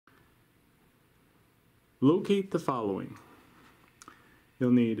Locate the following.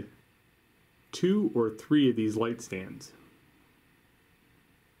 You'll need 2 or 3 of these light stands.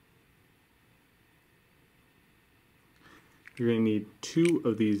 You're going to need 2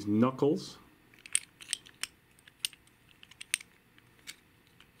 of these knuckles.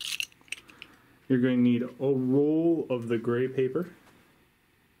 You're going to need a roll of the gray paper.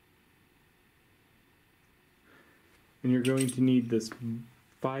 And you're going to need this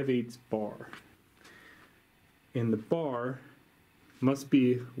 5/8 bar. And the bar must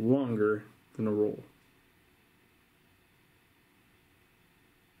be longer than a roll.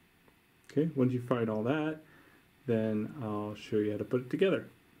 Okay, once you find all that, then I'll show you how to put it together.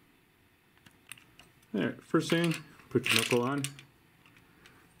 Alright, first thing, put your knuckle on.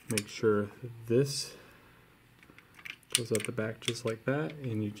 Make sure this goes out the back just like that,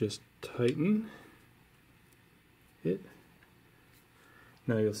 and you just tighten it.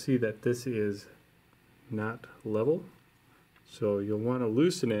 Now you'll see that this is not level, so you'll want to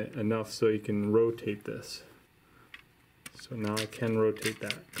loosen it enough so you can rotate this. So now I can rotate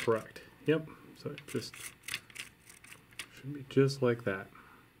that, correct. Yep, so it just should be just like that.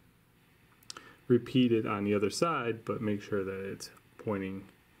 Repeat it on the other side, but make sure that it's pointing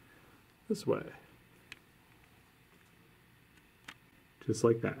this way. Just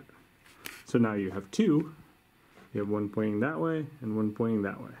like that. So now you have 2. You have one pointing that way and one pointing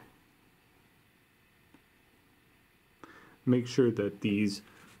that way. Make sure that these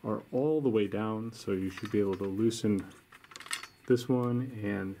are all the way down, so you should be able to loosen this one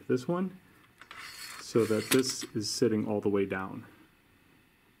and this one so that this is sitting all the way down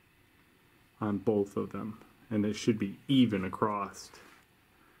on both of them, and it should be even across.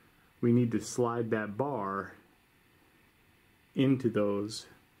 We need to slide that bar into those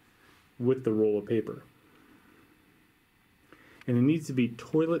with the roll of paper. And it needs to be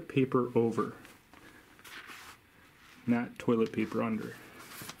toilet paper over, not toilet paper under.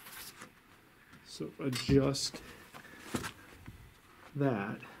 So adjust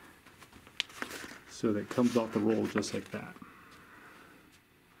that so that it comes off the roll just like that.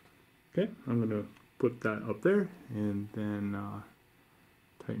 Okay, I'm going to put that up there and then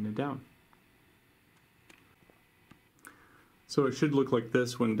tighten it down. So it should look like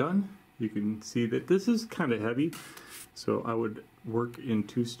this when done. You can see that this is kind of heavy, so I would work in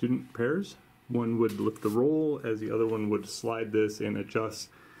 2 student pairs. One would lift the roll as the other one would slide this and adjust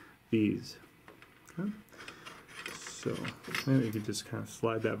these. Okay. So then you can just kind of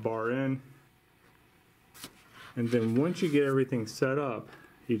slide that bar in, and then once you get everything set up,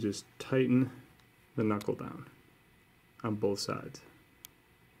 you just tighten the knuckle down on both sides.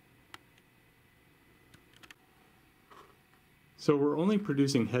 So we're only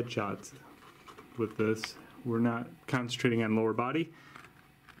producing headshots with this. We're not concentrating on lower body.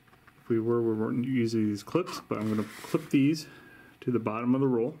 If we were, we weren't using these clips, but I'm going to clip these to the bottom of the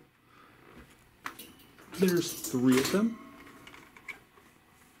roll. There's 3 of them.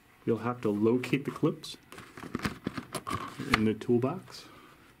 You'll have to locate the clips in the toolbox.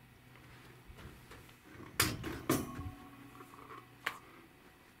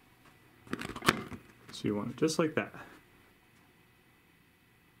 So you want it just like that.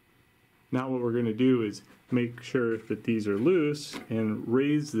 Now what we're going to do is make sure that these are loose and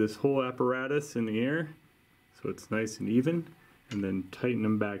raise this whole apparatus in the air so it's nice and even, and then tighten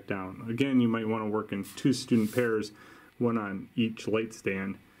them back down. Again, you might want to work in 2 student pairs, one on each light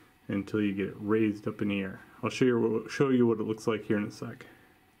stand, until you get it raised up in the air. I'll show you what it looks like here in a sec.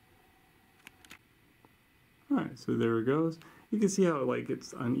 Alright, so there it goes. You can see how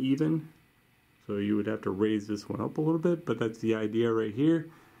it's uneven, so you would have to raise this one up a little bit, but that's the idea right here,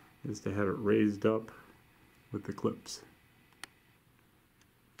 is to have it raised up with the clips.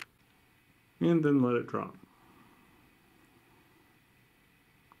 And then let it drop.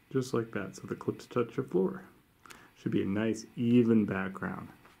 Just like that, so the clips touch the floor. Should be a nice even background.